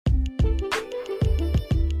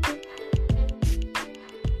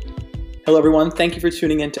Hello, everyone. Thank you for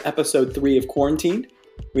tuning in to episode 3 of Quarantine.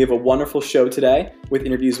 We have a wonderful show today with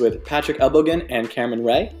interviews with Patrick Elbogen and Cameron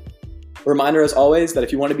Ray. A reminder, as always, that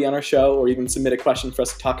if you want to be on our show or even submit a question for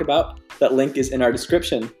us to talk about, that link is in our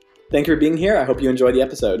description. Thank you for being here. I hope you enjoy the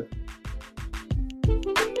episode.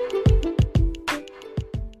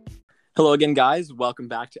 Hello again, guys. Welcome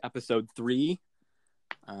back to episode 3.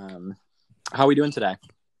 How are we doing today?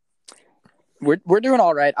 We're doing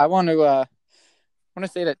all right. I want to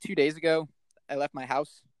say that 2 days ago, I left my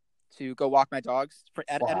house to go walk my dogs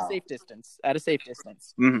at a safe distance.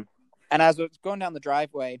 Mm-hmm. And as I was going down the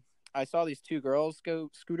driveway, I saw these two girls go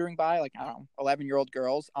scootering by, 11-year-old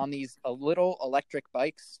girls on these little electric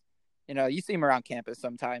bikes. You know, you see them around campus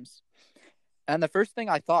sometimes. And the first thing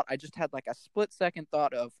I thought, I just had like a split-second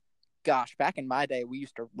thought of, gosh, back in my day, we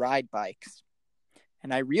used to ride bikes.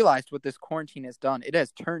 And I realized what this quarantine has done. It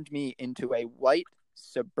has turned me into a white,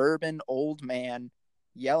 suburban old man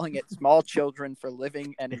yelling at small children for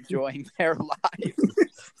living and enjoying their lives.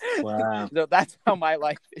 Wow. So that's how my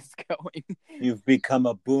life is going. You've become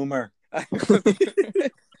a boomer.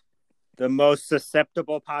 The most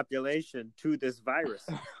susceptible population to this virus.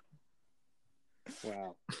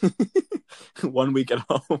 Wow. 1 week at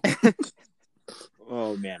home.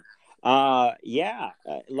 Oh, man.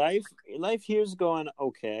 Life here's going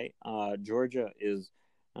okay. Georgia is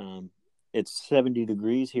it's 70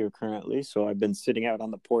 degrees here currently, so I've been sitting out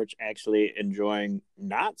on the porch actually enjoying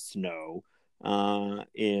not snow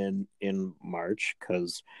in March,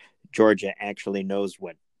 because Georgia actually knows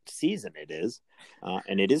what season it is,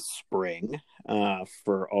 and it is spring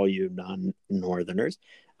for all you non-northerners.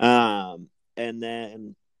 But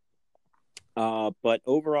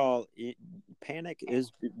overall, panic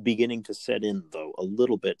is beginning to set in, though, a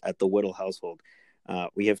little bit at the Whittle household.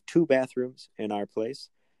 We have 2 bathrooms in our place,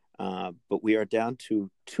 but we are down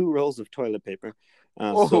to 2 rolls of toilet paper,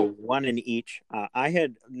 so 1 in each.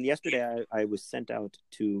 Yesterday I was sent out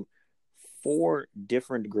to 4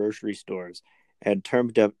 different grocery stores and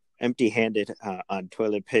turned up empty-handed on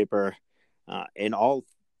toilet paper in all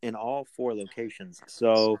 4 locations.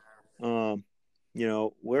 So,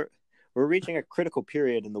 we're reaching a critical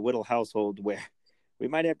period in the Whittle household where we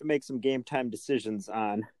might have to make some game time decisions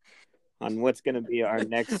on what's going to be our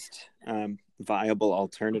next viable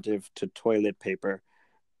alternative to toilet paper.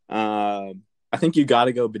 I think you got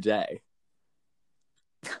to go bidet.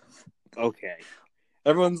 Okay.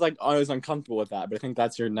 Everyone's always uncomfortable with that, but I think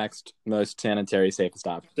that's your next most sanitary, safest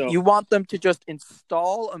option. So, you want them to just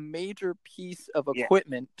install a major piece of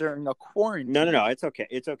equipment during a quarantine. No, it's okay.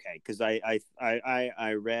 It's okay, because I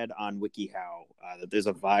read on WikiHow that there's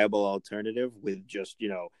a viable alternative with just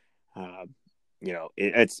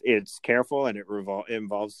it's careful and it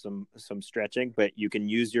involves some stretching, but you can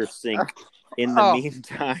use your sink in the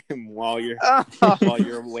meantime while you're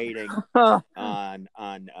waiting on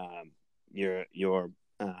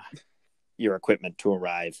your equipment to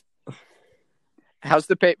arrive. How's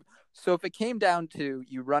the paper? So if it came down to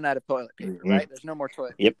you run out of toilet paper, Mm-hmm. right? There's no more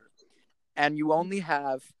toilet Yep. paper, and you only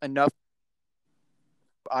have enough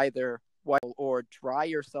either wipe or dry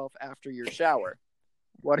yourself after your shower.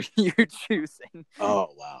 What are you choosing? Oh,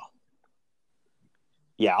 wow.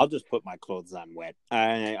 Yeah, I'll just put my clothes on wet.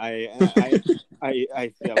 I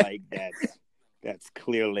feel like that's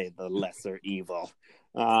clearly the lesser evil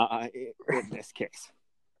in this case.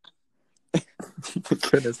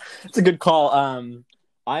 Goodness, it's a good call.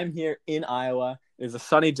 I'm here in Iowa. It's a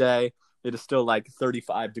sunny day. It is still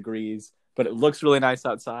 35 degrees, but it looks really nice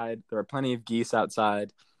outside. There are plenty of geese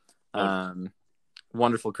outside.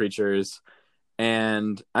 Wonderful creatures.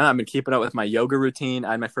 And I've been keeping up with my yoga routine.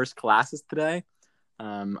 I had my first classes today.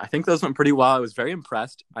 I think those went pretty well. I was very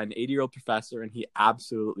impressed. I had an 80-year-old professor, and he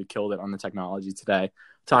absolutely killed it on the technology today.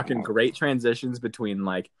 Talking great transitions between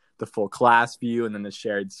the full class view and then the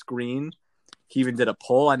shared screen. He even did a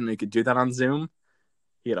poll. I didn't know you could do that on Zoom.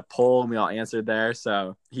 He had a poll, and we all answered there.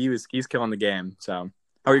 So he's killing the game. So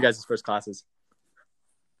how are you guys' first classes?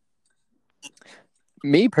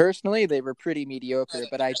 Me personally, they were pretty mediocre,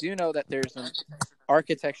 but I do know that there's an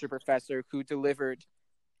architecture professor who delivered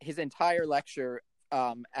his entire lecture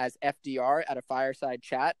as FDR at a fireside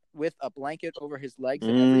chat with a blanket over his legs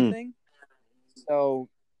and everything. So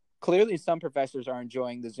clearly some professors are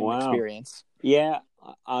enjoying the Zoom experience. Yeah,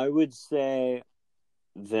 I would say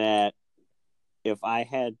that if I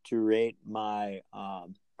had to rate my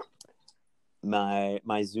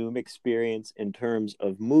my Zoom experience in terms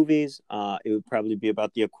of movies, it would probably be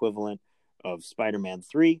about the equivalent of Spider-Man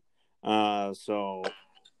 3. So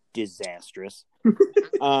disastrous.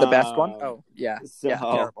 The best one? Oh, yeah.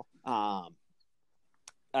 Terrible.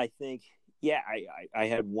 I think, I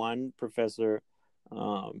had one professor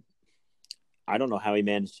I don't know how he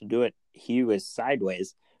managed to do it. He was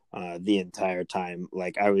sideways the entire time.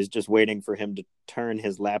 Like I was just waiting for him to turn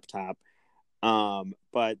his laptop.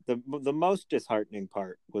 But the most disheartening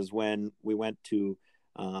part was when we went to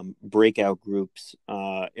breakout groups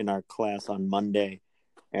in our class on Monday,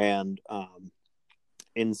 and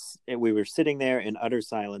we were sitting there in utter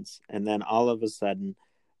silence, and then all of a sudden,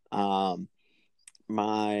 one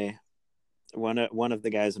of the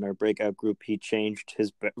guys in our breakout group, he changed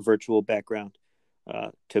his virtual background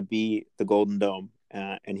to be the Golden Dome,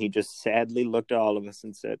 and he just sadly looked at all of us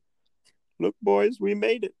and said, "Look, boys, we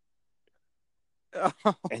made it."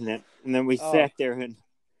 And then we sat there in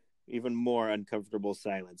even more uncomfortable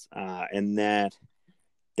silence, and that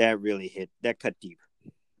really cut deep.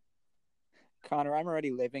 Connor, I'm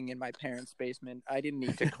already living in my parents' basement. I didn't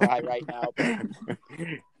need to cry right now. But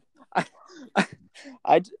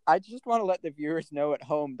I just want to let the viewers know at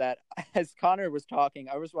home that as Connor was talking,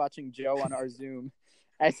 I was watching Joe on our Zoom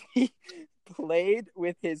as he played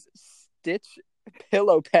with his Stitch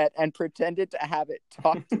pillow pet and pretended to have it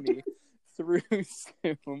talk to me through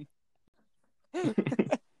Zoom.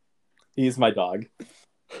 He's my dog.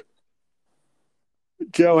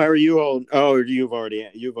 Joe, how are you all? Oh, you've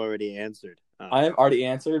already answered. I have already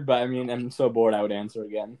answered, but I mean, I'm so bored I would answer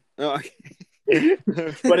again. Oh,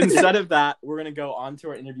 But instead of that, we're going to go on to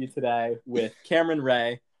our interview today with Cameron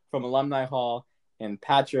Ray from Alumni Hall and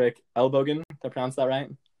Patrick Elbogen. Did I pronounce that right?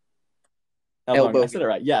 Elbogen. I said it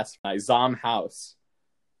right. Yes. Zom House.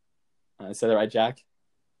 I said it right, Jack?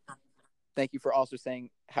 Thank you for also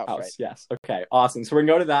saying house right. Yes. Okay. Awesome. So we're going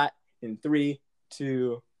to go to that in 3,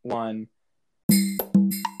 2, 1.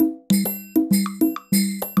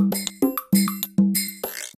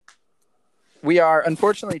 We are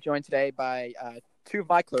unfortunately joined today by two of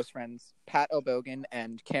my close friends, Pat Elbogen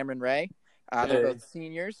and Cameron Ray. They're both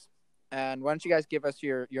seniors. And why don't you guys give us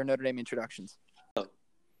your Notre Dame introductions?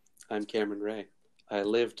 I'm Cameron Ray. I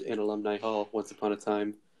lived in Alumni Hall once upon a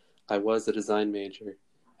time. I was a design major,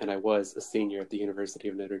 and I was a senior at the University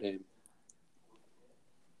of Notre Dame.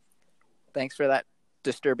 Thanks for that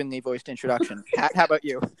disturbingly voiced introduction. Pat, how about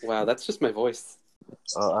you? Wow, that's just my voice.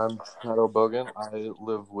 I'm Pat Elbogen. I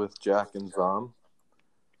live with Jack and Zom.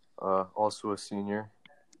 Also a senior.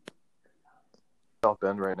 South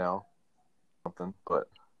Bend right now. But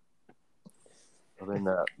other than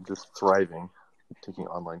that, just thriving, taking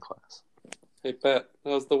online class. Hey, Pat,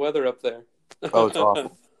 how's the weather up there? Oh, it's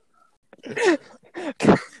awful.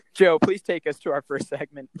 Joe, please take us to our first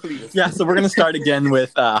segment, please. Yeah, so we're going to start again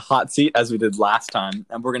with Hot Seat as we did last time.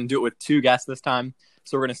 And we're going to do it with two guests this time.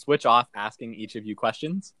 So we're going to switch off asking each of you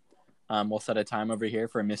questions. We'll set a time over here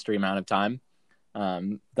for a mystery amount of time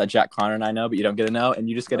that Jack, Connor, and I know, but you don't get to know. And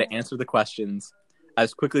you just get to answer the questions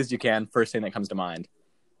as quickly as you can, first thing that comes to mind.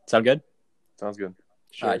 Sound good? Sounds good.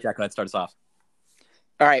 Sure. All right, Jack, let's start us off.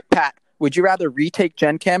 All right, Pat, would you rather retake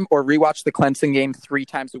Gen Chem or rewatch the Clemson game 3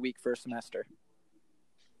 times a week for a semester?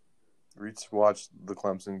 Watch the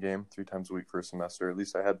Clemson game 3 times a week for a semester. At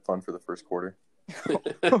least I had fun for the first quarter.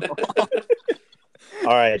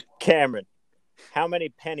 All right, Cameron, how many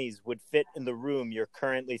pennies would fit in the room you're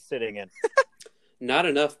currently sitting in? Not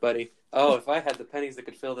enough, buddy. Oh, if I had the pennies that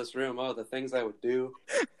could fill this room, the things I would do.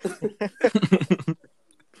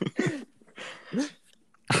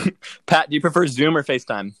 Pat, do you prefer Zoom or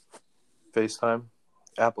FaceTime? FaceTime.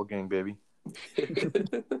 Apple gang, baby.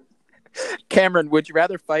 Cameron, would you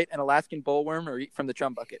rather fight an Alaskan bullworm or eat from the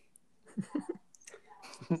chum bucket?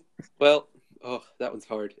 Well, that one's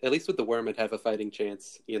hard. At least with the worm, I'd have a fighting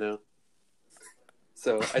chance,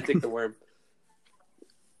 So I take the worm.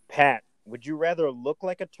 Pat, would you rather look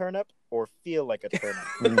like a turnip or feel like a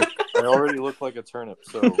turnip? I already look like a turnip,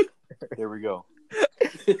 so there we go.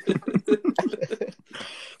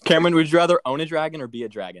 Cameron, would you rather own a dragon or be a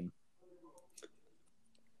dragon?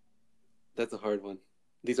 That's a hard one.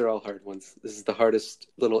 These are all hard ones. This is the hardest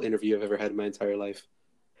little interview I've ever had in my entire life.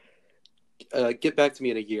 Get back to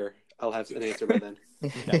me in a year. I'll have an answer by then.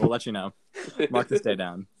 Okay, we'll let you know. Mark this day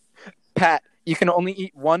down. Pat, you can only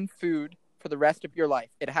eat one food for the rest of your life.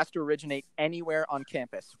 It has to originate anywhere on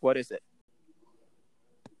campus. What is it?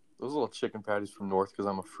 Those little chicken patties from North because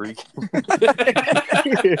I'm a freak.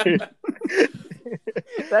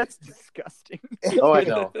 That's disgusting. Oh, I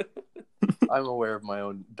know. I'm aware of my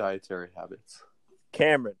own dietary habits.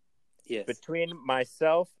 Cameron, yes. Between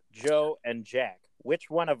myself, Joe, and Jack, which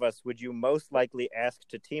one of us would you most likely ask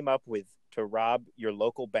to team up with to rob your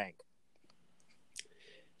local bank?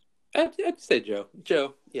 I'd say Joe.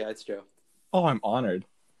 Joe. Yeah, it's Joe. Oh, I'm honored.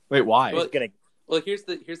 Wait, why? Well, here's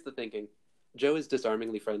the thinking. Joe is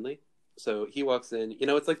disarmingly friendly. So he walks in,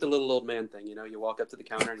 it's like the little old man thing, you walk up to the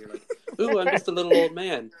counter and you're like, ooh, I'm just a little old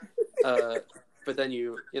man. But then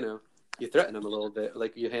you threaten them a little bit.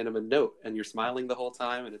 Like you hand them a note and you're smiling the whole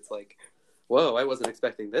time, and it's like, whoa, I wasn't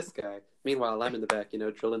expecting this guy. Meanwhile, I'm in the back,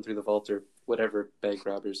 drilling through the vault or whatever bank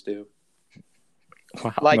robbers do.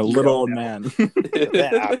 Wow, Like I'm a you little don't old know. man.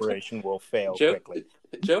 That operation will fail quickly.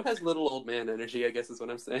 Joe has little old man energy, I guess is what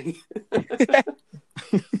I'm saying.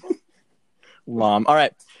 All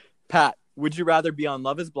right, Pat, would you rather be on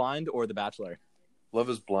Love is Blind or The Bachelor? Love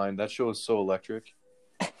is Blind. That show is so electric.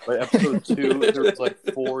 By episode 2, there was like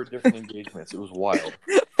 4 different engagements. It was wild.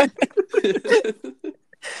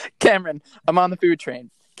 Cameron, I'm on the food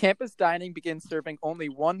train. Campus dining begins serving only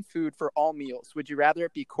one food for all meals. Would you rather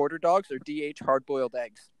it be quarter dogs or DH hard-boiled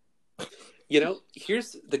eggs?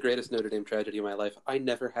 Here's the greatest Notre Dame tragedy of my life. I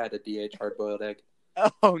never had a DH hard-boiled egg.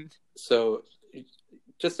 Oh, So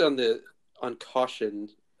just on caution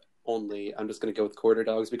only, I'm just going to go with quarter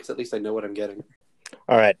dogs because at least I know what I'm getting.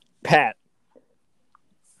 All right, Pat.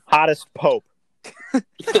 Hottest Pope.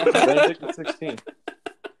 Benedict XVI.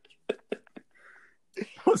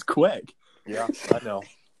 That was quick. Yeah, I know.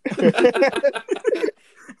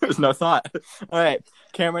 There's no thought. All right,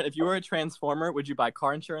 Cameron, if you were a transformer, would you buy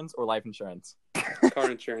car insurance or life insurance? Car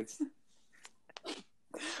insurance.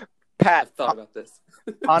 Pat, I've thought about this.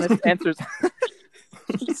 honest answers.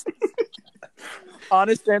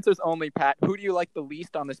 Honest answers only, Pat. Who do you like the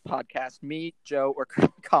least on this podcast? Me, Joe, or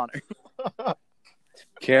Connor?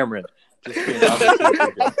 Cameron. Just being obviously.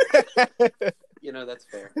 That's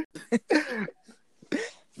fair.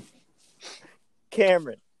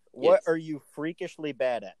 Cameron, what Yes. are you freakishly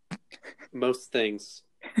bad at? Most things.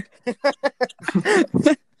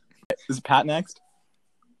 Is Pat next?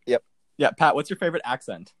 Yep. Yeah, Pat, what's your favorite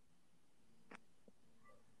accent?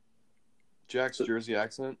 Jack's Jersey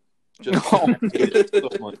accent. Just No. I hate it so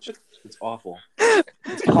much. It's awful.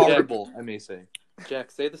 It's horrible, I may say.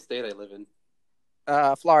 Jack, say the state I live in.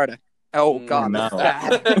 Florida. Oh, God. no.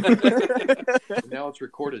 That's bad. And now it's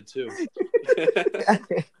recorded too.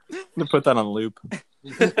 I'm gonna put that on loop.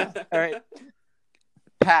 All right.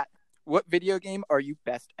 Pat, what video game are you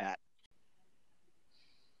best at?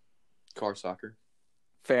 Car soccer.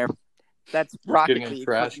 Fair. That's Rocket Getting in League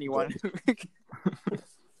trash. for anyone.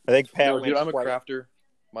 I think Pat No, went dude, I'm a twice. crafter.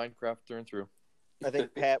 Minecraft through and through. I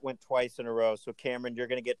think Pat went twice in a row. So Cameron, you're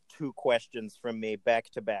going to get 2 questions from me back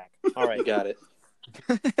to back. All You right. got it.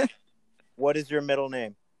 What is your middle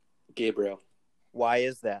name? Gabriel. Why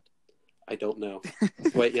is that? I don't know.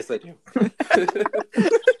 Wait, yes, I do.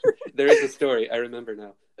 There is a story. I remember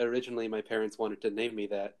now. Originally, my parents wanted to name me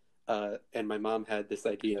that, and my mom had this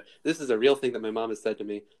idea. This is a real thing that my mom has said to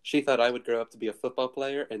me. She thought I would grow up to be a football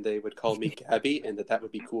player, and they would call me Gabby, and that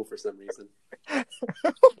would be cool for some reason.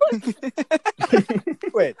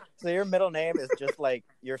 Wait, so your middle name is just like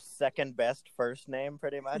your second best first name,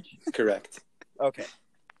 pretty much? Correct. Okay.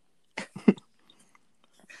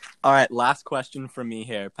 All right, last question from me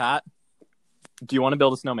here. Pat, do you want to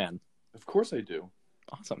build a snowman? Of course I do.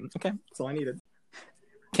 Awesome. Okay, that's all I needed.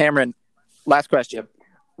 Cameron, last question. Yep.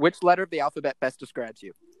 Which letter of the alphabet best describes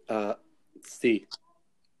you? C.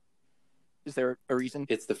 Is there a reason?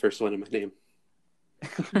 It's the first one in my name.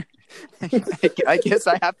 I guess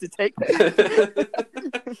I have to take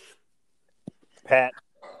that. Pat,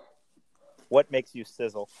 what makes you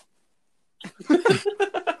sizzle?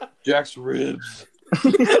 Jack's ribs.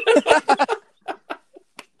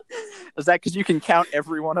 Is that because you can count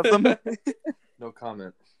every one of them? No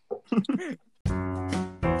comment.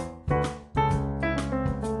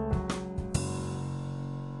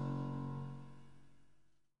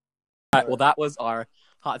 All right, well, that was our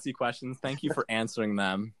hot seat questions. Thank you for answering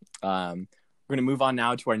them. We're going to move on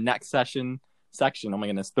now to our next section. Oh my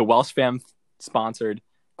goodness, the Welsh Fam sponsored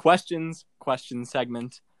question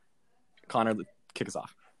segment. Connor, kick us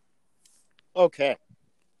off. Okay.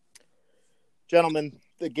 Gentlemen,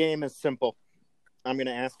 the game is simple. I'm going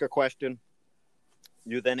to ask a question.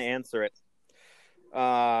 You then answer it.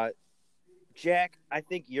 Jack, I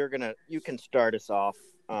think you can start us off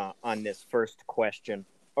on this first question.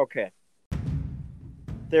 Okay.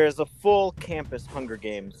 There is a full campus Hunger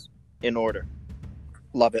Games in order.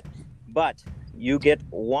 Love it. But you get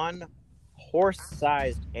one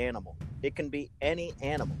horse-sized animal. It can be any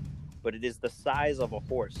animal, but it is the size of a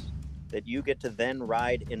horse that you get to then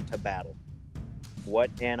ride into battle. What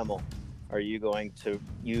animal are you going to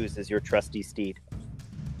use as your trusty steed?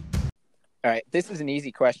 All right. This is an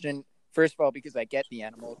easy question. First of all, because I get the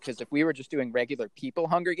animal. Because if we were just doing regular people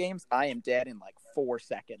Hunger Games, I am dead in like 4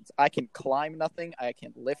 seconds. I can climb nothing. I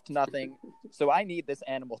can lift nothing. So I need this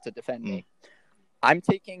animal to defend me. I'm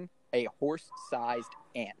taking a horse-sized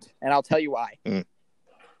ant. And I'll tell you why.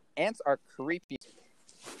 Ants are creepy.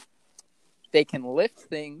 They can lift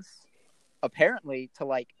things. apparently to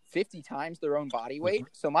like 50 times their own body weight.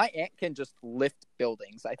 So my ant can just lift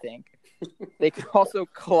buildings, I think. They can also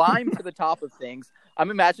climb to the top of things.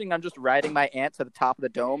 I'm imagining I'm just riding my ant to the top of the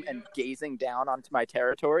dome and gazing down onto my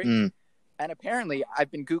territory. Mm. And apparently, I've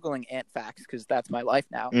been Googling ant facts because that's my life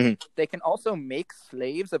now. Mhm. They can also make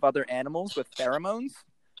slaves of other animals with pheromones.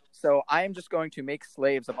 So I am just going to make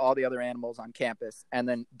slaves of all the other animals on campus and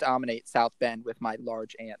then dominate South Bend with my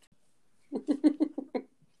large ant.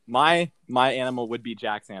 My animal would be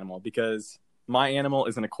Jack's animal because my animal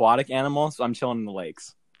is an aquatic animal, so I'm chilling in the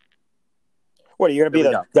lakes. What, are you going to be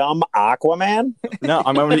There we the dumb Aquaman? No,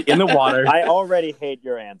 I'm going to be in the water I already hate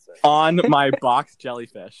your answer. on my box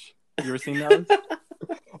jellyfish. You ever seen those?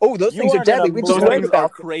 Oh, those You things are aren't deadly. in a We mood. just Those learned things are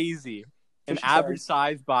about them. crazy. An Sorry.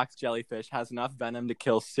 average-sized box jellyfish has enough venom to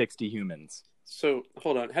kill 60 humans. So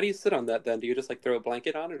hold on. How do you sit on that then? Do you just like throw a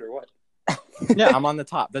blanket on it or what? Yeah, I'm on the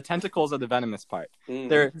top. The tentacles are the venomous part. Mm.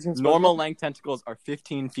 Their normal length tentacles are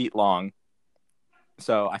 15 feet long.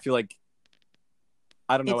 So I feel like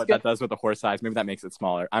I don't know It's what good. that does with the horse size. Maybe that makes it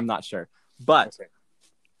smaller. I'm not sure. But Okay.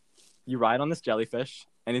 you ride on this jellyfish.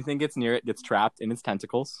 Anything gets near it gets trapped in its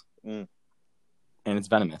tentacles. Mm. And it's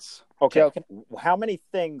venomous. Okay. Joe, can- How many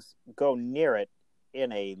things go near it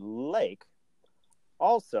in a lake?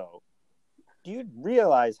 Also, do you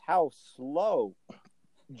realize how slow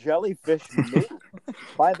jellyfish move?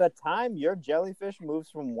 By the time your jellyfish moves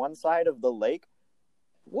from one side of the lake,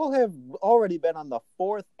 we'll have already been on the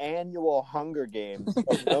 4th annual Hunger Games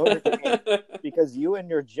of Notre Dame because you and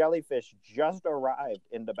your jellyfish just arrived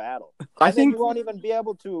into battle. I And then think you won't even be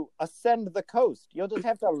able to ascend the coast. You'll just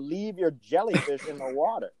have to leave your jellyfish in the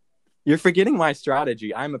water. you're forgetting my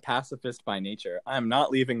strategy. I'm a pacifist by nature. I am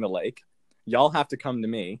not leaving the lake. Y'all have to come to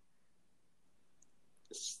me.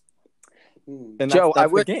 Mm. And Joe, that's I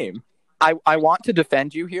would- the game. I want to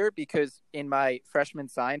defend you here because in my freshman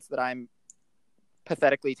science that I'm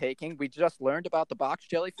pathetically taking, we just learned about the box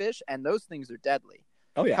jellyfish, and those things are deadly.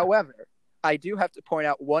 Oh, yeah. However, I do have to point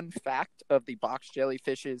out one fact of the box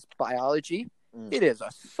jellyfish's biology. Mm. It is a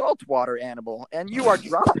saltwater animal, and you are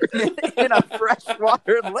dropping it in a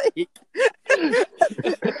freshwater lake.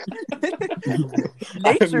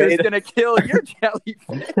 Nature is going to kill your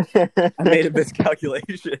jellyfish. I made a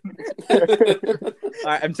miscalculation. All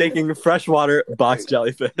right, I'm taking freshwater box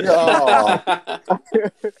jellyfish. Oh.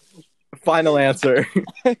 Final answer.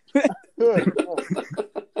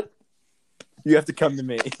 You have to come to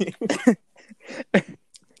me.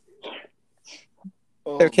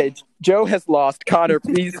 Okay, Joe has lost. Connor,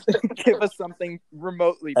 please give us something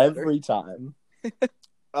remotely better. Every time.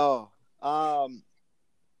 Oh,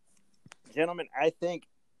 gentlemen, I think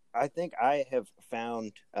I have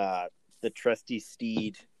found the trusty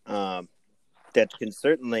steed that can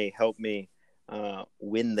certainly help me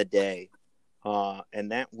win the day,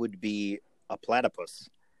 and that would be a platypus.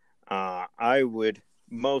 I would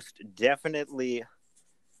most definitely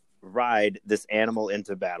ride this animal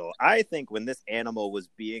into battle. I think when this animal was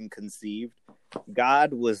being conceived,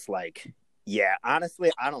 God was like, yeah,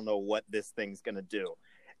 honestly, I don't know what this thing's going to do.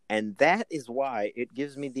 And that is why it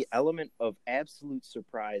gives me the element of absolute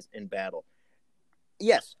surprise in battle.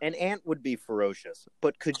 Yes, an ant would be ferocious,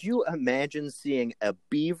 but could you imagine seeing a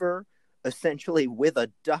beaver essentially with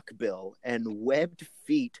a duck bill and webbed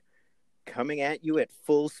feet coming at you at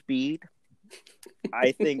full speed?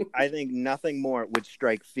 I think nothing more would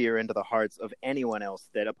strike fear into the hearts of anyone else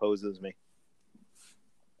that opposes me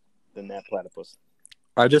than that platypus.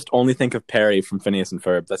 I just only think of Perry from Phineas and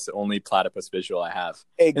Ferb. That's the only platypus visual I have.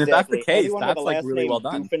 Exactly. if that's the case, Anyone that's, with a like, last really name well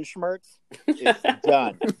done. Doofenshmirtz, it's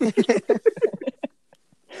done.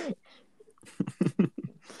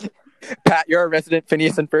 Pat, you're a resident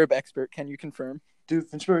Phineas and Ferb expert. Can you confirm?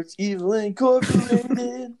 Doofenshmirtz Evil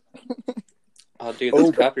Incorporated. Oh, dude,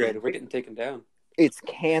 that's copyrighted. We're getting taken down. It's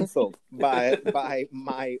canceled by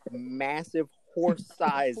my massive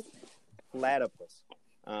horse-sized platypus,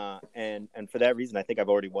 and for that reason, I think I've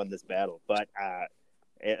already won this battle. But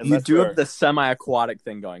You do have the semi-aquatic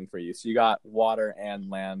thing going for you. So you got water and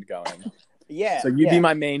land going. yeah. So you'd yeah. be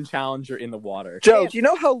my main challenger in the water. Joe, do you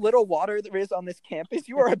know how little water there is on this campus?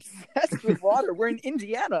 You are obsessed with water. We're in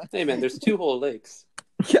Indiana. Hey, man, there's 2 whole lakes.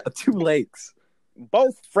 Yeah, 2 lakes.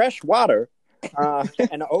 both fresh water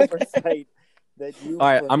and oversight that you. All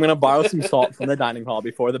right, I'm going to borrow some salt from the dining hall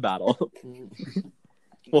before the battle.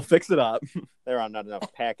 We'll fix it up. There are not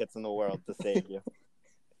enough packets in the world to save you.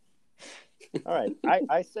 All right,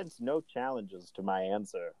 I sense no challenges to my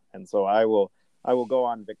answer, and so I will go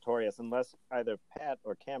on victorious unless either Pat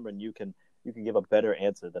or Cameron you can give a better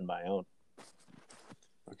answer than my own.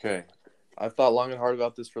 Okay. I've thought long and hard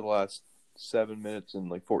about this for the last 7 minutes and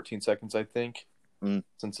like 14 seconds, I think.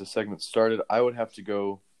 since the segment started, I would have to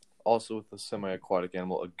go also with a semi-aquatic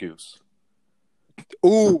animal, a goose.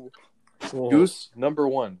 Ooh. Goose, number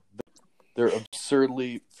one. They're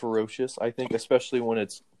absurdly ferocious, I think, especially when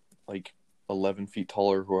it's like 11 feet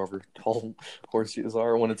tall or however tall horses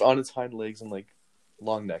are, when it's on its hind legs and like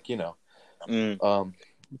long neck, you know.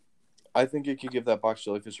 I think it could give that box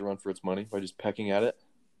jellyfish a run for its money by just pecking at it.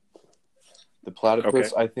 The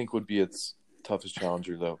platypus, I think, would be its toughest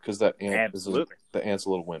challenger, though, because that ant the ant's a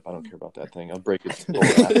little wimp. I don't care about that thing. I'll break its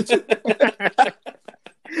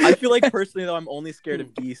I feel like personally, though, I'm only scared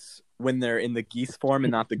of geese when they're in the geese form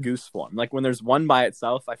and not the goose form. Like when there's one by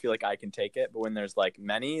itself, I feel like I can take it. But when there's like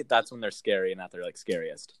many, that's when they're scary and not they're like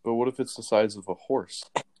scariest. But what if it's the size of a horse?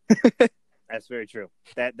 That's very true.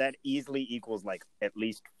 That easily equals like at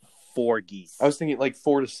least 4 geese. I was thinking like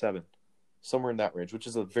 4 to 7, somewhere in that range, which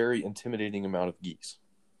is a very intimidating amount of geese.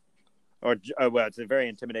 Or well, it's a very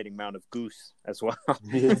intimidating amount of goose as well.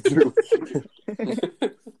 Yeah, true.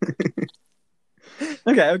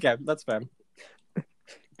 Okay, that's fair.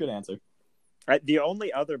 Good answer. The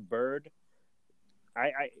only other bird,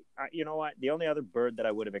 I you know what? The only other bird that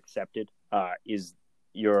I would have accepted is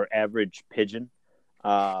your average pigeon,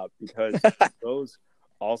 because those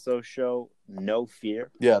also show no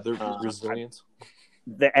fear. Yeah, they're resilient.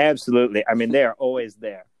 Absolutely. I mean, they are always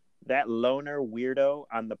there. That loner weirdo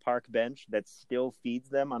on the park bench that still feeds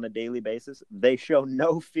them on a daily basis, they show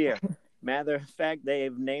no fear. Matter of fact, they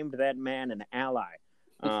have named that man an ally.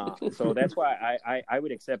 So that's why I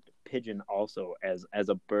would accept pigeon also as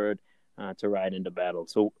a bird to ride into battle.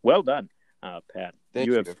 So well done, Pat. Thank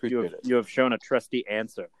you. Appreciate it. You have shown a trusty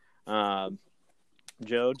answer.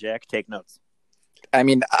 Joe, Jack, take notes. I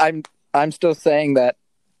mean, I'm still saying that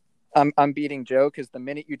I'm beating Joe because the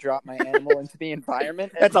minute you drop my animal into the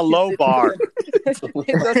environment, that's a low bar.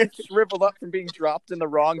 It doesn't shrivel up from being dropped in the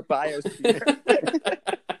wrong biosphere.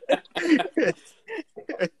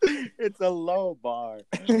 It's a low bar.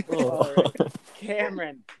 All right.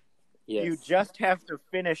 Cameron, Yes. you just have to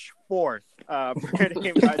finish 4th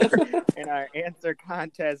pretty much in our answer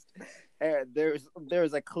contest.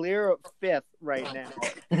 There's a clear 5th right now.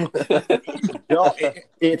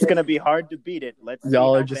 It's going to be hard to beat it.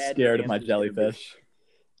 Y'all are just scared of my jellyfish.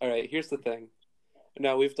 All right, here's the thing.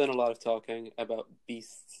 Now, we've done a lot of talking about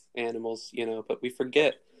beasts, animals, but we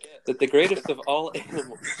forget that the greatest of all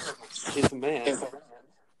animals is man.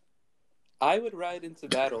 I would ride into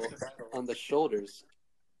battle on the shoulders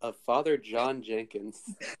of Father John Jenkins,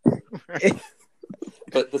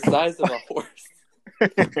 but the size of a horse.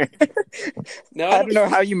 Now, I don't know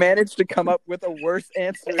how you managed to come up with a worse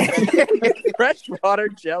answer than freshwater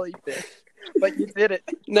jellyfish, but you did it.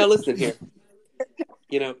 Now, listen here.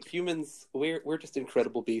 Humans, we're just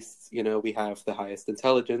incredible beasts. We have the highest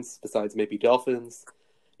intelligence besides maybe dolphins.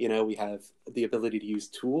 We have the ability to use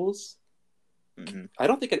tools. Mm-hmm. I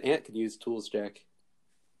don't think an ant can use tools, Jack.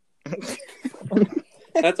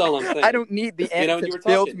 That's all I'm saying. I don't need the ant to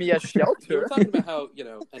build me a shelter. You were talking about how,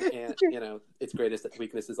 an ant, its greatest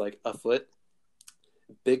weakness is like a foot.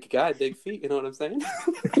 Big guy, big feet, you know what I'm saying?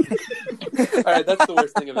 All right, that's the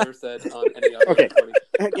worst thing I've ever said on any other recording.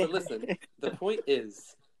 But listen, the point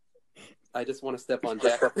is, I just want to step on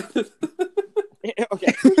Jack.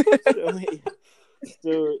 Okay.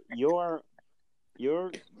 So you're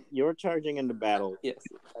charging into battle. Yes.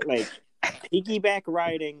 Like piggyback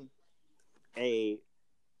riding a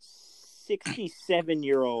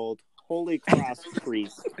 67-year-old Holy Cross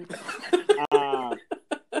priest.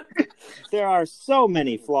 There are so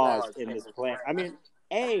many flaws in this plan. I mean,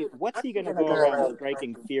 what's he going to go around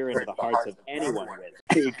striking fear into the hearts of anyone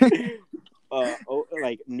with?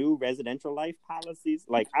 Like new residential life policies.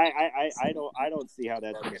 Like I don't see how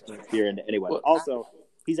that's going to strike fear into anyone. Also,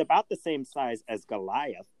 he's about the same size as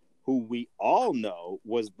Goliath, who we all know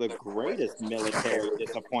was the greatest military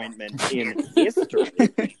disappointment in history.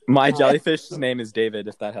 My jellyfish's name is David,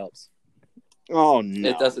 if that helps. Oh no,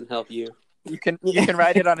 it doesn't help you. You can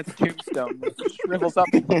write it on its tombstone. It shrivels up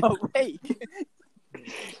and awake.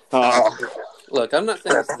 Look, I'm not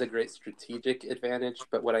saying this is a great strategic advantage,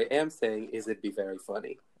 but what I am saying is it'd be very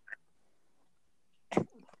funny.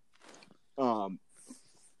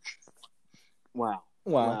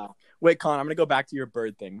 Wow. Wait, Con, I'm going to go back to your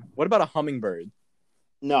bird thing. What about a hummingbird?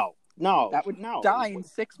 No. That would die in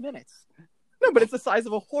 6 minutes. No, but it's the size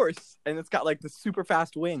of a horse, and it's got like the super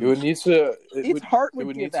fast wings. It would need to. Its heart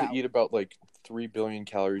would need to eat about like 3 billion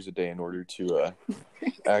calories a day in order to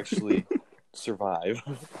actually survive.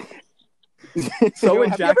 So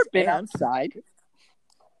have you ever been outside?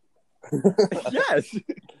 Yes.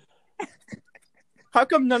 How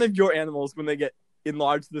come none of your animals, when they get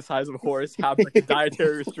enlarged to the size of a horse, have like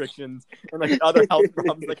dietary restrictions and like other health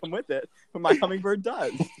problems that come with it, but my hummingbird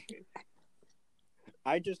does.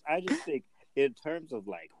 I just think in terms of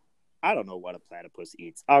like, I don't know what a platypus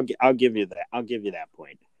eats. I'll give you that. I'll give you that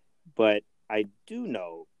point. But I do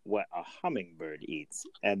know what a hummingbird eats,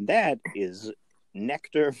 and that is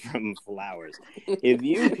nectar from flowers. If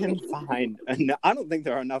you can find, I don't think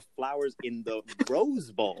there are enough flowers in the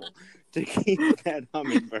Rose Bowl to keep that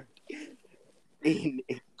hummingbird in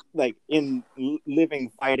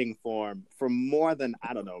living fighting form for more than,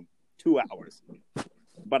 I don't know, 2 hours.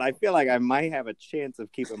 But I feel like I might have a chance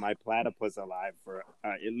of keeping my platypus alive for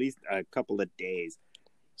at least a couple of days.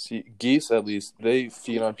 See, geese, at least, they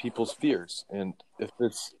feed on people's fears. And if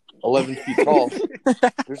it's 11 feet tall,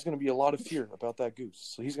 there's going to be a lot of fear about that goose.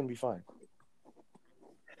 So he's going to be fine.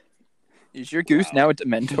 Is your goose now a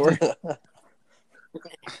Dementor?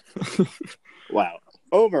 Wow.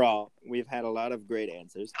 Overall, we've had a lot of great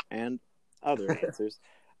answers and other answers.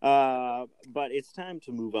 But it's time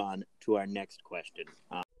to move on to our next question.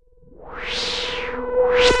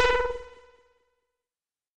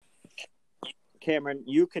 Cameron,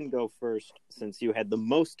 you can go first since you had the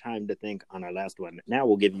most time to think on our last one. Now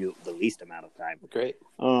we'll give you the least amount of time. Great.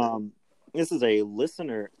 This is a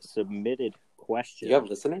listener submitted question. Do you have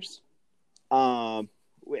listeners?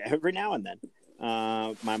 Every now and then.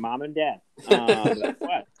 My mom and dad.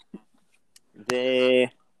 What?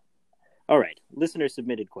 All right. Listener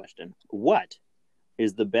submitted question. What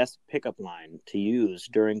is the best pickup line to use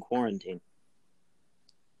during quarantine?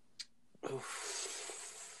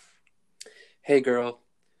 Hey, girl.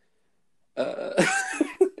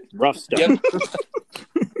 Rough stuff. Yep.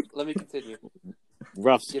 Let me continue.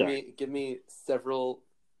 Rough stuff. Give me several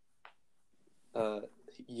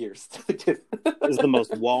years. This is the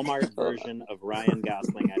most Walmart version of Ryan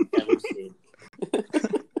Gosling I've ever seen.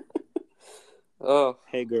 Oh,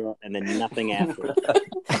 hey girl, and then nothing after.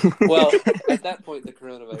 Well, at that point, the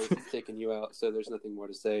coronavirus has taken you out, so there's nothing more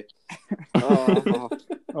to say.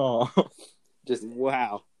 Oh, Just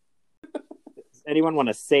wow. Does anyone want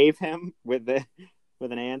to save him with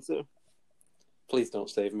an answer? please don't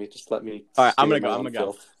save me. Just let me. all right. I'm stew gonna in my go.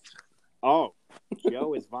 own filth. Oh,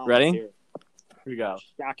 Joe is volunteering. Ready? Here we go.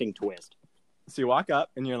 Shocking twist. So you walk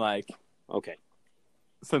up and you're like, Okay.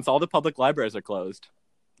 since all the public libraries are closed,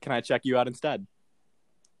 can I check you out instead?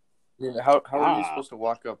 Yeah, how are you supposed to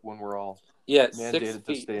walk up when we're all Yeah, mandated 6 to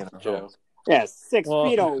feet, stay in our Joe. homes? Yeah, 6 Well-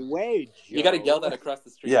 feet away, Joe. You got to yell that across the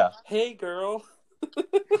street. Yeah. Hey, girl.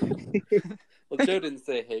 Well, Joe didn't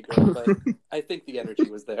say "Hey, girl," but I think the energy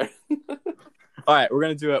was there. All right, we're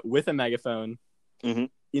gonna do it with a megaphone Mhm.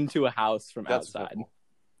 into a house from That's outside. cool.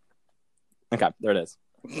 Okay, there it is.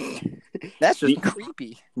 That's just The-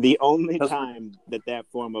 creepy. The only time that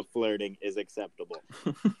form of flirting is acceptable,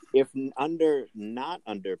 if not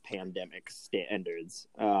under pandemic standards,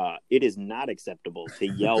 it is not acceptable to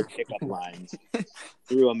yell pickup lines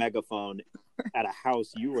through a megaphone at a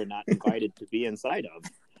house you were not invited to be inside of.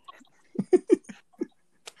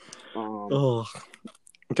 Oh,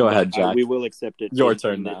 go ahead, Jack. We will accept it. Your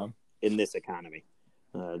turn now. In this economy.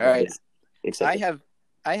 All right. Accept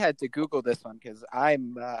I had to Google this one because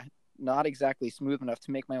I'm not exactly smooth enough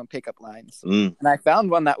to make my own pickup lines. Mm. And I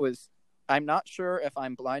found one that was, I'm not sure if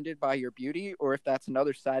I'm blinded by your beauty or if that's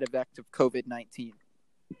another side effect of COVID-19.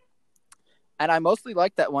 And I mostly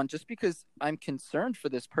like that one just because I'm concerned for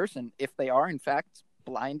this person. If they are in fact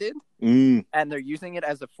blinded Mm. and they're using it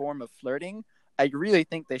as a form of flirting, I really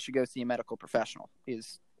think they should go see a medical professional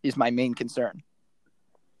is my main concern.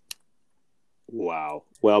 Wow.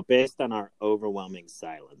 Well, based on our overwhelming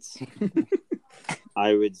silence,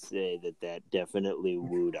 I would say that definitely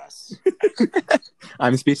wooed us.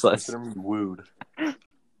 I'm speechless. Consider me wooed.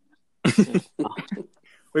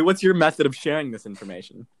 Wait, what's your method of sharing this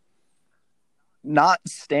information? Not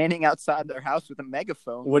standing outside their house with a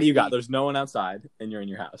megaphone. What do you got? There's no one outside, and you're in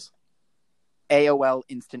your house. AOL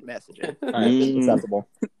instant messaging. All right, Mm. acceptable.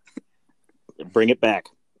 Bring it back.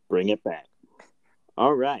 Bring it back.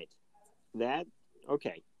 All right.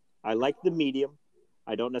 Okay. I like the medium.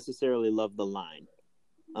 I don't necessarily love the line.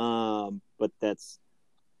 But there's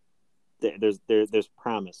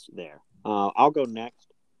promise there. I'll go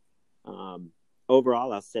next.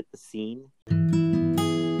 Overall, I'll set the scene.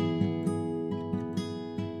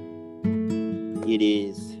 It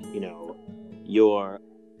is, your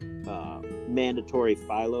mandatory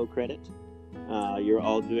Philo credit. You're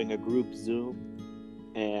all doing a group Zoom,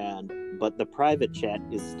 but the private chat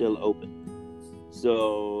is still open.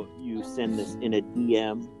 So you send this in a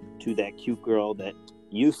DM to that cute girl that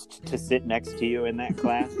used to sit next to you in that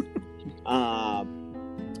class.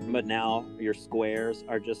 but now your squares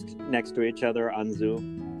are just next to each other on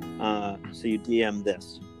Zoom. So you DM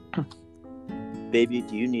this. Baby,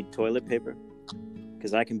 do you need toilet paper?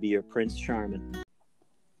 Because I can be your Prince Charming.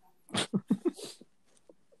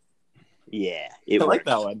 Yeah, I like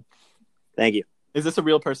that one. Thank you. Is this a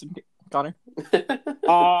real person, Connor?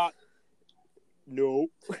 No.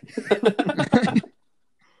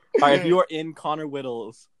 All right, if you are in Connor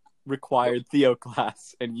Whittle's required Theo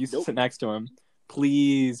class and you sit next to him,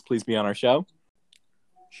 please be on our show.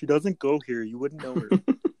 She doesn't go here. You wouldn't know her.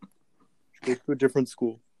 She goes to a different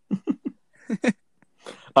school.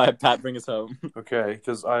 All right, Pat, bring us home. Okay,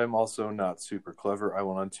 because I am also not super clever. I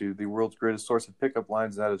went on to the world's greatest source of pickup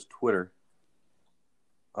lines, that is Twitter.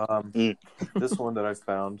 This one that I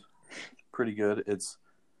found, pretty good. It's,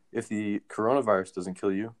 if the coronavirus doesn't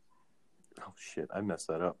kill you. Oh, shit, I messed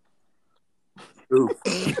that up. Ooh.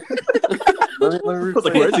 let me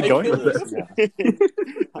Like, where's it going with this? Yeah.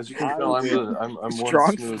 As you can tell, I'm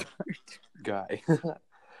one smooth guy.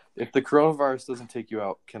 If the coronavirus doesn't take you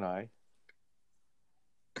out, can I?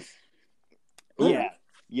 Yeah,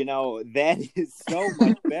 that is so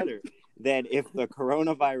much better than if the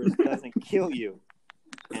coronavirus doesn't kill you.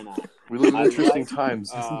 And we live in interesting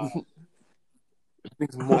times.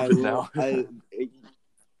 Things morbid now.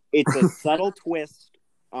 It's a subtle twist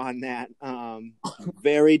on that.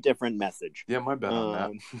 Very different message. Yeah, my bad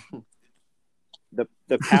on that.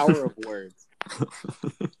 The power of words.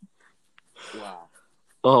 Wow.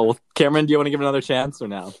 Oh, well, Cameron, do you want to give another chance or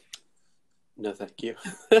no? No, thank you.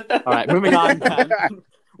 All right, moving on.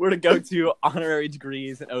 We're going to go to honorary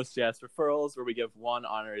degrees and OCS referrals, where we give one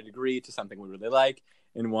honorary degree to something we really like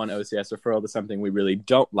and one OCS referral to something we really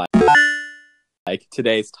don't like. Like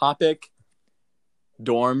today's topic,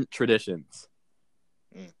 dorm traditions.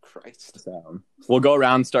 Christ. So we'll go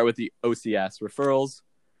around, start with the OCS referrals.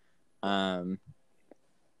 Do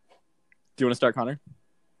you want to start, Connor?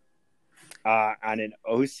 On an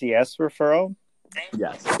OCS referral?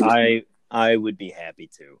 Yes. I would be happy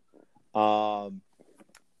to.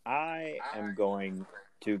 I am going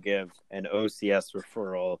to give an OCS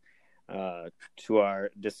referral to our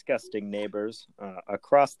disgusting neighbors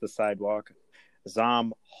across the sidewalk,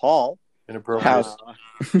 Zom Hall. Inappropriate.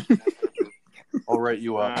 I'll write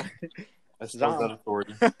you up. I still have that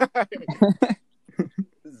authority.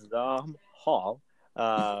 Zom Hall,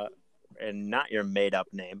 and not your made-up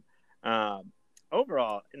name.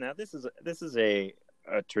 Overall, now this is a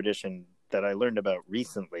tradition that I learned about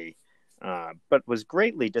recently, but was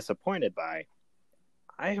greatly disappointed by.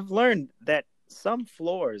 I have learned that some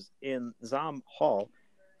floors in Zom Hall,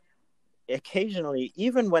 occasionally,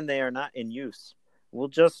 even when they are not in use, will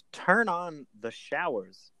just turn on the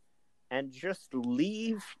showers and just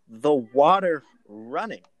leave the water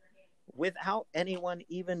running without anyone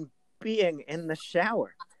even being in the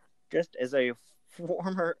shower, just as a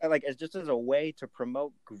just as a way to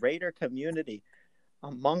promote greater community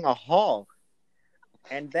among a hall.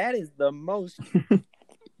 And that is the most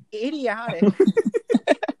idiotic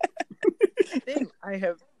thing I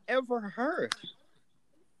have ever heard.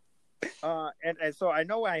 And so I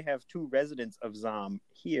know I have two residents of Zom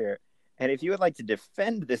here, and if you would like to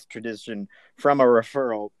defend this tradition from a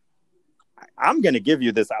referral, I'm going to give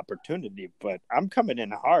you this opportunity, but I'm coming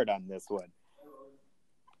in hard on this one.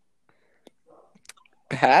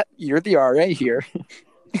 Pat, you're the RA here.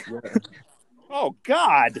 Yeah. Oh,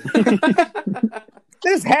 God.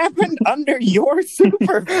 This happened under your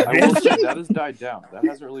supervision. I will say that has died down. That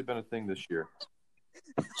hasn't really been a thing this year.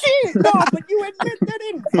 Gee, no, but you admit that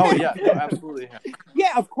it. Oh, yeah, no, absolutely.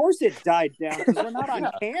 Yeah, of course it died down because we're not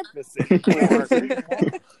on campus anymore.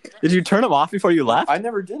 Did you turn them off before you left? I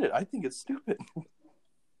never did it. I think it's stupid.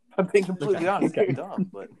 I'm being completely honest. It's dumb,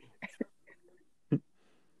 but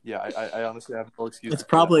yeah, I honestly have no excuse. It's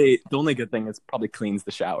probably the only good thing is probably cleans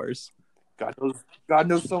the showers. God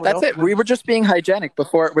knows someone That's else. it. We were just being hygienic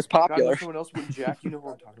before it was God popular. knows someone else would Jack. You know who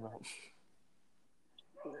I'm talking about.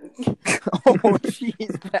 Oh,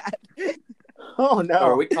 jeez, Pat. Oh, no.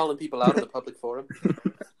 Are we calling people out in the public forum?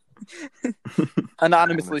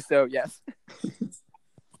 Anonymously so, yes.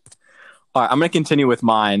 All right, I'm going to continue with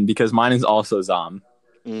mine because mine is also Zom.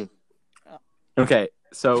 Mm. Okay,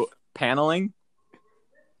 so paneling.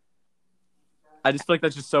 I just feel like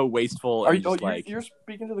that's just so wasteful. You're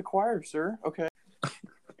speaking to the choir, sir. Okay.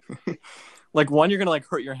 Like, one, you're going to, like,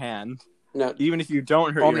 hurt your hand. No. Even if you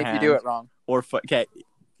don't hurt Only your hand. if you do it wrong. Or foot. Okay,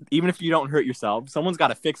 even if you don't hurt yourself, someone's got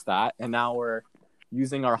to fix that. And now we're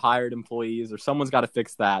using our hired employees, or someone's got to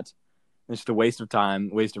fix that. It's just a waste of time,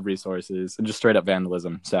 waste of resources, and just straight up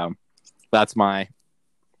vandalism. So that's my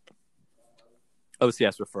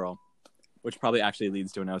OCS referral, which probably actually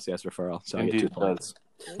leads to an OCS referral. So I get 2 Indeed, it points.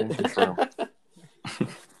 does. Can confirm.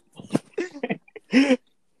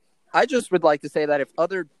 I just would like to say that if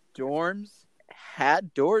other dorms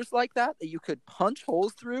had doors like that you could punch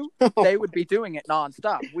holes through, they would be doing it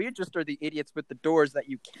nonstop. We just are the idiots with the doors that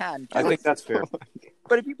you can do I think it. that's fair.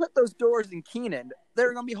 But if you put those doors in Keenan, there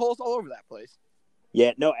are going to be holes all over that place.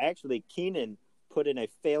 Yeah, no, actually, Keenan put in a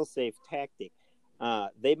fail-safe tactic.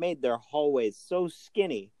 They made their hallways so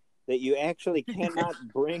skinny that you actually cannot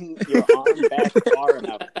bring your arm back far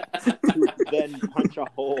enough to then punch a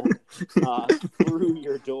hole through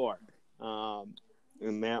your door.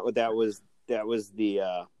 And that was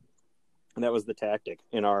the tactic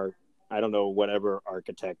in our, I don't know, whatever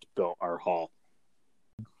architect built our hall.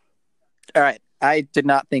 All right. I did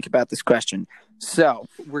not think about this question. So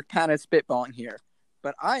we're kind of spitballing here.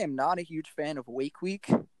 But I am not a huge fan of Wake Week.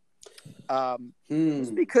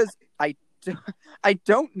 Just because I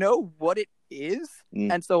don't know what it is.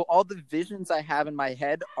 And so all the visions I have in my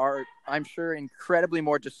head are, I'm sure, incredibly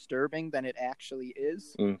more disturbing than it actually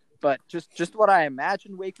is. But just what I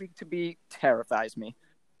imagine Wake Week to be terrifies me.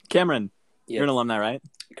 Cameron, Yes. you're an alumni, right?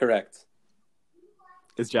 Correct.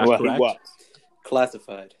 Is Jack Well, correct? he was.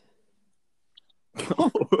 Classified.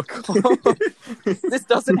 This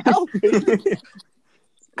doesn't help.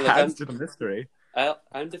 Look, Adds to the mystery.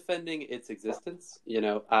 I'm defending its existence. You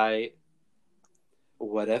know,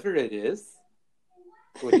 whatever it is,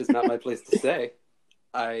 which is not my place to say,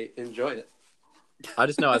 I enjoy it. I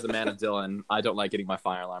just know as a man of Dylan, I don't like getting my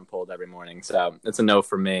fire alarm pulled every morning, so it's a no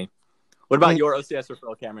for me. What about your OCS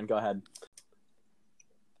referral, Cameron? Go ahead.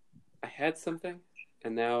 I had something,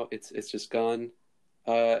 and now it's just gone.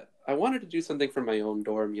 I wanted to do something for my own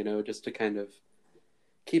dorm, you know, just to kind of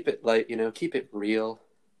keep it light, you know, keep it real.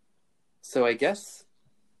 So I guess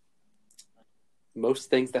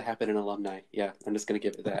most things that happen in alumni. Yeah, I'm just going to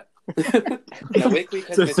give it that. Now, Wake Week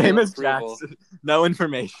has So my same seal as of approval. Jack's. No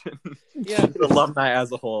information. Yeah. Alumni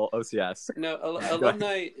as a whole, OCS. No,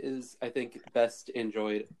 alumni is, I think, best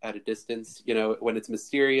enjoyed at a distance. You know, when it's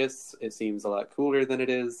mysterious, it seems a lot cooler than it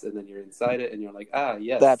is, and then you're inside it, and you're like,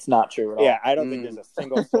 yes. That's not true at all. Yeah, I don't think there's a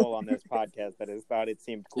single soul on this podcast that has thought it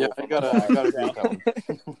seemed cool. Yeah, I gotta agree with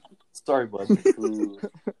that one. Sorry, bud. Ooh.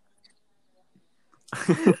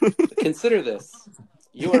 Consider this.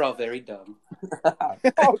 You are all very dumb,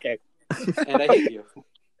 Okay. and I hate you.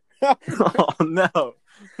 Oh, no.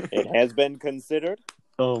 It has been considered.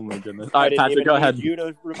 Oh, my goodness. I All right, didn't Patrick, even go need ahead. you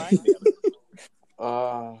to remind me of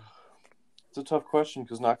it. It's a tough question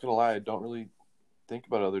because, not gonna lie, I don't really think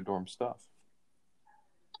about other dorm stuff.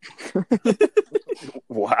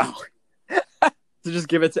 Wow. So just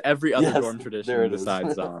give it to every other Yes, dorm there tradition it is.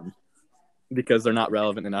 besides because they're not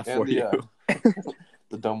relevant enough for you.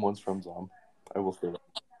 The dumb ones from Zom. I will say that.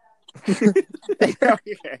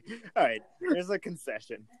 Okay. All right. Here's a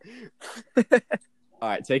concession. All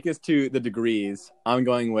right, take us to the degrees. I'm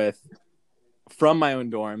going with, from my own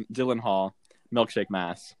dorm, Dylan Hall, Milkshake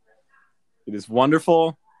Mass. It is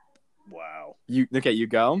wonderful. Wow. You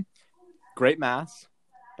go. Great Mass.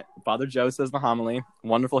 Father Joe says the homily.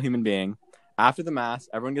 Wonderful human being. After the Mass,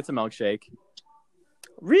 everyone gets a milkshake.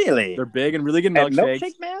 Really? They're big and really good At milkshakes.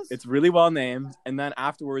 Milkshake Mass? It's really well named. And then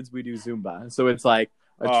afterwards, we do Zumba. So it's like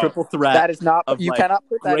a triple threat. That is not. of, You like, cannot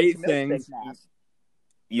put that great into Milkshake things. Mass.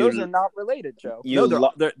 You, Those are not related, Joe. you,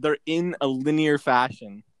 No, they're in a linear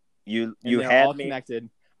fashion. you And they're had all me. connected.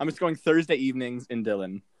 I'm just going Thursday evenings in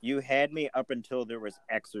Dillon. You had me up until there was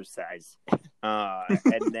exercise,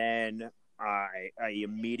 and then I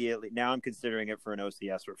immediately, now I'm considering it for an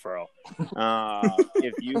OCS referral.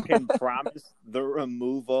 If you can promise the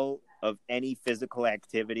removal of any physical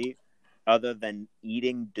activity other than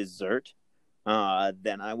eating dessert,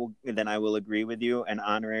 then I will agree with you, an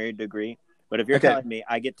honorary degree. But if you're Okay. telling me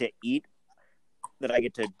I get to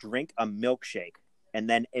drink a milkshake and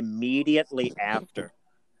then immediately after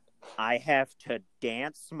I have to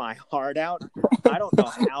dance my heart out, I don't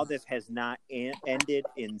know how this has not ended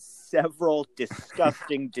in several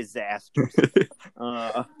disgusting disasters.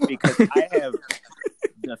 Because I have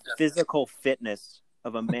the physical fitness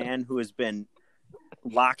of a man who has been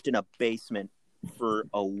locked in a basement for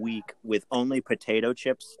a week with only potato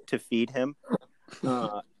chips to feed him.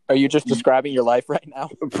 Are you just describing your life right now?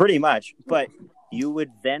 Pretty much. But you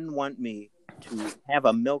would then want me to have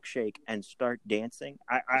a milkshake and start dancing.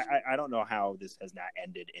 I don't know how this has not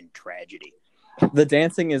ended in tragedy. The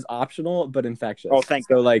dancing is optional, but infectious. Oh, thank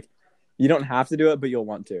So, God. like, you don't have to do it, but you'll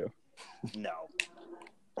want to. No.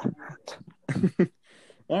 All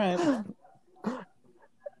right. All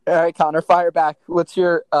right, Connor, fire back. What's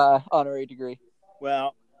your honorary degree?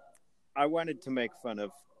 Well, I wanted to make fun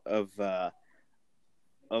of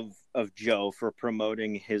Joe for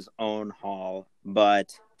promoting his own hall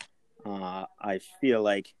but I feel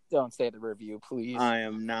like Don't say the review, please. I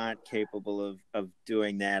am not capable of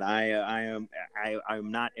doing that. I'm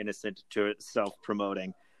not innocent to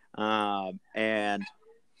self-promoting, and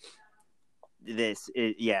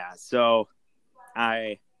so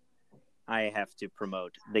I have to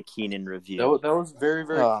promote the Keenan review. That was very,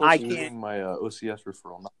 very Oh. close I to can't- getting my OCS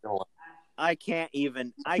referral. Not gonna lie. I can't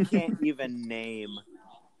even name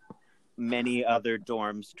many other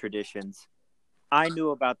dorms' traditions. I knew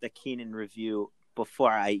about the Keenan review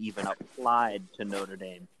before I even applied to Notre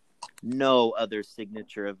Dame. No other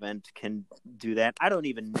signature event can do that. I don't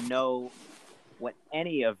even know what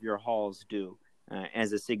any of your halls do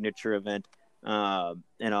as a signature event,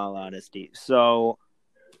 in all honesty. So,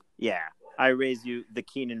 yeah, I raise you the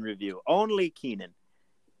Keenan review. Only Keenan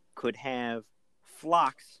could have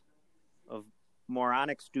flocks of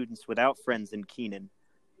moronic students without friends in Keenan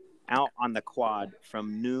out on the quad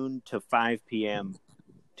from noon to 5 p.m.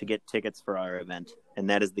 to get tickets for our event. And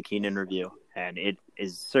that is the Keenan review. And it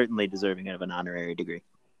is certainly deserving of an honorary degree.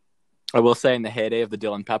 I will say, in the heyday of the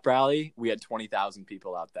Dylan Pep rally, we had 20,000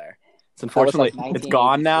 people out there. It's That was unfortunately like it's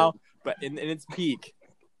gone 1982. now, but in its peak,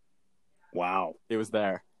 Wow. it was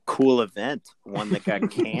there. Cool event. One that got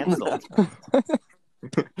canceled.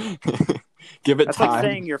 Give it That's time. like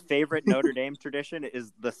saying your favorite Notre Dame tradition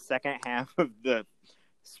is the second half of the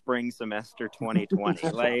spring semester 2020.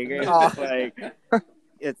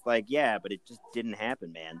 It's like, yeah, but it just didn't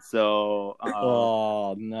happen, man. So,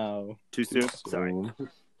 Oh no! too soon? Sorry.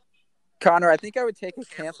 Connor, I think I would take a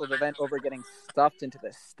canceled event over getting stuffed into the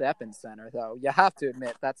Steppen Center, though. You have to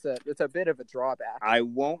admit it's a bit of a drawback. I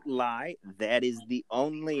won't lie, that is the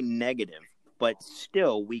only negative. But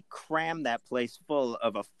still, we cram that place full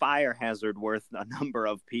of a fire hazard worth a number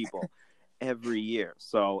of people every year.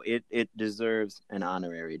 So it deserves an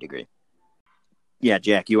honorary degree. Yeah,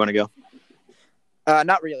 Jack, you want to go?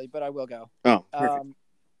 Not really, but I will go. Oh, perfect.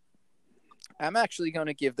 I'm actually going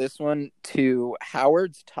to give this one to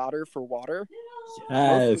Howard's Totter for Water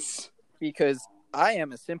Yes. because I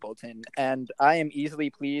am a simpleton and I am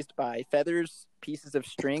easily pleased by feathers, pieces of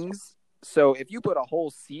strings. So if you put a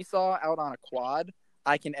whole seesaw out on a quad,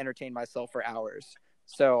 I can entertain myself for hours.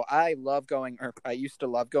 So I used to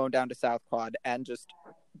love going down to South Quad and just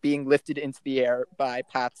being lifted into the air by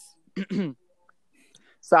Pat's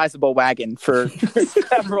sizable wagon for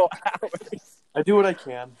several hours. I do what I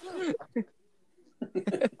can.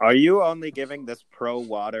 Are you only giving this pro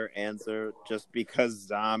water answer just because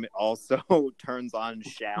Zom also turns on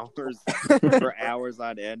showers for hours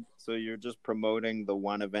on end? So you're just promoting the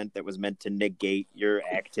one event that was meant to negate your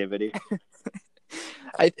activity?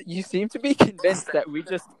 You seem to be convinced that we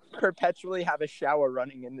just perpetually have a shower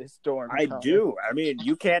running in this dorm. I Connor. do. I mean,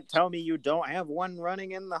 you can't tell me you don't have one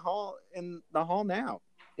running in the hall now.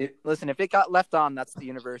 Listen, if it got left on, that's the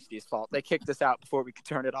university's fault. They kicked us out before we could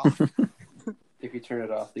turn it off. If you turn it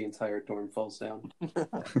off, the entire dorm falls down.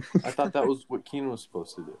 I thought that was what Keenan was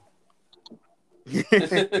supposed to do.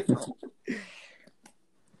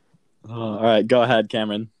 All right, go ahead,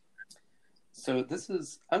 Cameron. So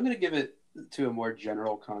I'm going to give it to a more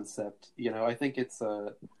general concept. I think it's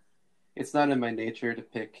not in my nature to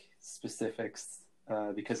pick specifics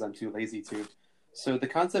because I'm too lazy to. So the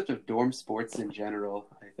concept of dorm sports in general,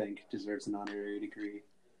 I think, deserves an honorary degree.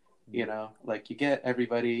 Like you get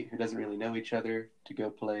everybody who doesn't really know each other to go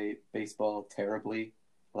play baseball terribly.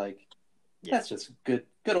 That's just good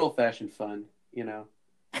old fashioned fun,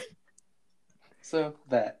 So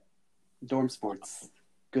that dorm sports,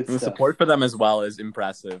 good The stuff. support for them as well is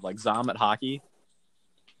impressive. Like Zom at hockey,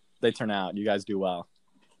 they turn out. You guys do well.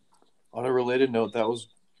 On a related note, that was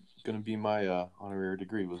going to be my honorary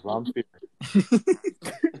degree. Was Ron Fear.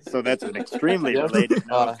 So that's an extremely Yeah. related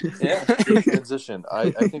note. Yeah. Good transition. I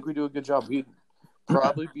think we do a good job. We'd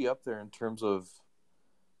probably be up there in terms of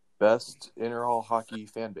best inter-hall hockey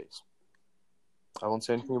fan base. I won't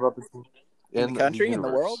say anything about the team. In the country, in the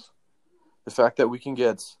universe. world? The fact that we can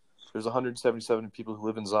get there's 177 people who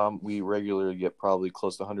live in Zom. We regularly get probably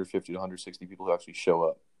close to 150 to 160 people who actually show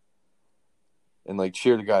up and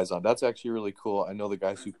cheer the guys on. That's actually really cool. I know the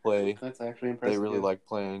guys who play. That's actually impressive. They really like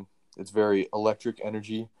playing. It's very electric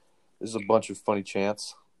energy. There's a bunch of funny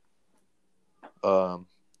chants. A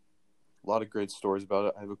lot of great stories about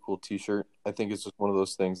it. I have a cool T-shirt. I think it's just one of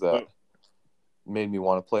those things that made me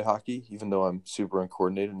want to play hockey, even though I'm super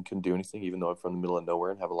uncoordinated and couldn't do anything, even though I'm from the middle of nowhere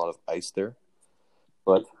and have a lot of ice there.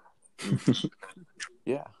 But,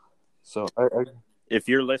 yeah. So, If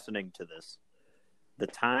you're listening to this, the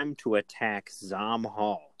time to attack Zom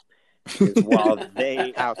Hall is while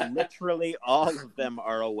literally all of them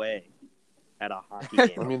are away at a hockey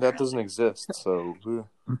game. I mean, that doesn't exist, so...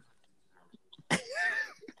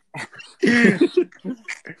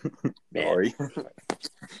 Sorry.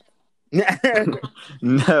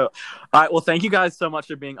 No. All right. Well, thank you guys so much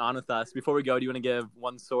for being on with us. Before we go, do you want to give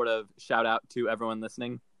one sort of shout out to everyone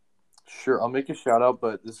listening? Sure, I'll make a shout out,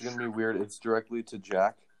 but this is gonna be weird. It's directly to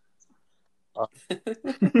Jack.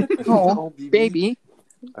 Oh, BB. baby.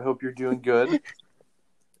 I hope you're doing good.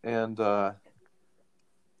 And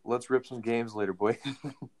let's rip some games later, boy.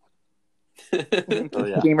 Oh,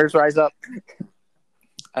 yeah. Gamers rise up.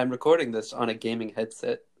 I'm recording this on a gaming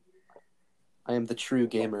headset. I am the true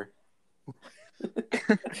gamer.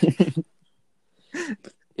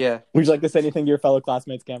 Yeah. Would you like to say anything to your fellow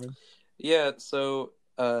classmates, Cameron? Yeah, so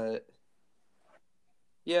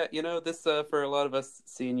yeah, this for a lot of us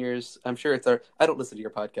seniors, I'm sure I don't listen to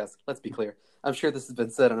your podcast, let's be clear. I'm sure this has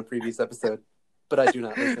been said on a previous episode, but I do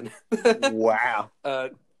not listen. Wow.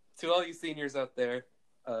 To all you seniors out there,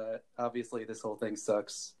 obviously this whole thing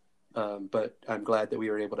sucks. But I'm glad that we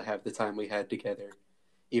were able to have the time we had together,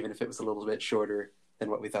 even if it was a little bit shorter than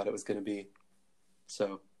what we thought it was going to be.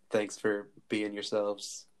 So thanks for being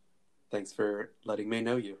yourselves. Thanks for letting me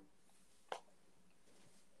know you.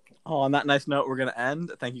 Oh, on that nice note, we're going to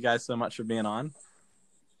end. Thank you guys so much for being on.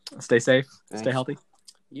 Stay safe. Thanks. Stay healthy.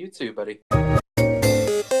 You too, buddy.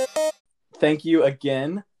 Thank you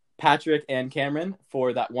again, Patrick and Cameron,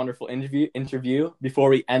 for that wonderful interview. Before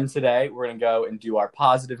we end today, we're going to go and do our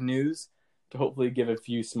positive news to hopefully give a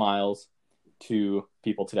few smiles to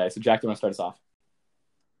people today. So, Jack, do you want to start us off?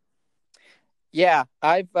 Yeah,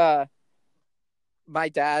 my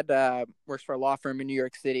dad works for a law firm in New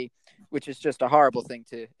York City, which is just a horrible thing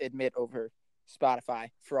to admit over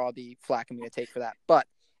Spotify for all the flack I'm going to take for that. But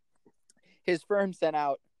his firm sent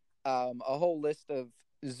out a whole list of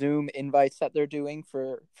Zoom invites that they're doing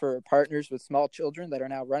for partners with small children that are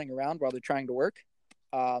now running around while they're trying to work.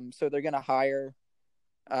 So they're going to hire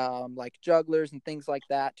like jugglers and things like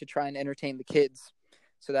that to try and entertain the kids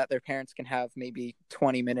so that their parents can have maybe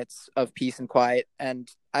 20 minutes of peace and quiet. And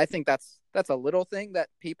I think that's a little thing that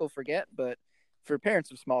people forget, but for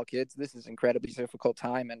parents of small kids, this is an incredibly difficult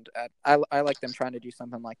time. And I like them trying to do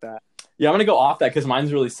something like that. Yeah, I'm going to go off that because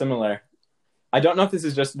mine's really similar. I don't know if this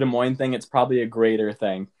is just a Des Moines thing. It's probably a greater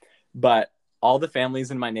thing. But all the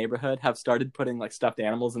families in my neighborhood have started putting like stuffed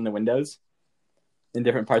animals in the windows in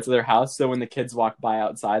different parts of their house. So when the kids walk by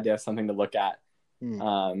outside, they have something to look at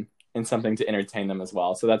and something to entertain them as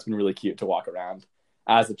well. So that's been really cute to walk around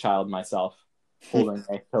as a child myself, holding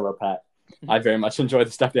a pillow pet. I very much enjoy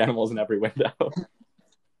the stuffed animals in every window.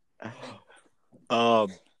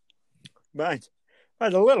 Mine's a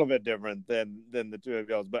little bit different than the two of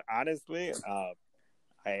y'all's, but honestly,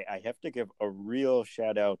 I have to give a real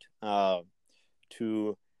shout out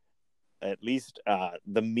to at least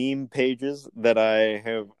the meme pages that I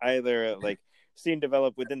have either like seen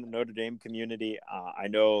develop within the Notre Dame community. I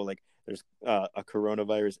know like there's a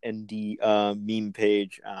coronavirus ND meme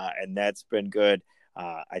page, and that's been good.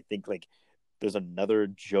 I think like there's another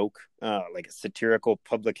joke, like a satirical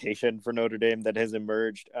publication for Notre Dame that has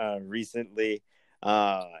emerged recently.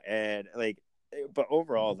 And like, but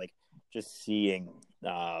overall, like just seeing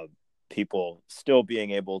people still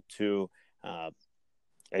being able to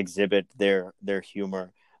exhibit their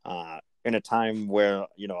humor in a time where,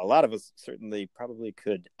 you know, a lot of us certainly probably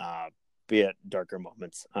could be at darker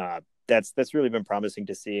moments. That's really been promising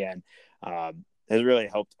to see, and has really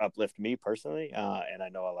helped uplift me personally, and I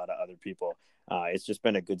know a lot of other people. It's just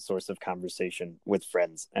been a good source of conversation with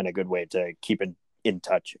friends, and a good way to keep in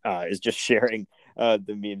touch is just sharing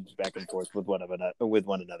the memes back and forth with one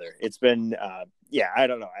another. It's been I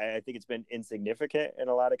don't know, I think it's been insignificant in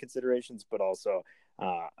a lot of considerations, but also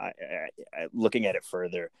I looking at it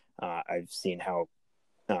further, I've seen how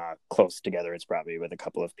close together it's probably with a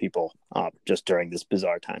couple of people just during this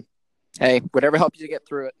bizarre time. Hey, whatever helps you get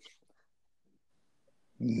through it.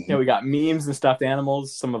 Yeah, we got memes and stuffed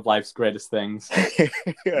animals, some of life's greatest things.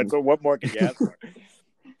 So what more can you ask for?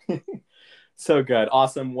 So good.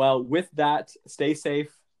 Awesome. Well, with that, stay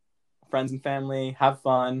safe, friends and family, have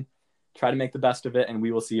fun, try to make the best of it, and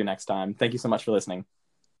we will see you next time. Thank you so much for listening.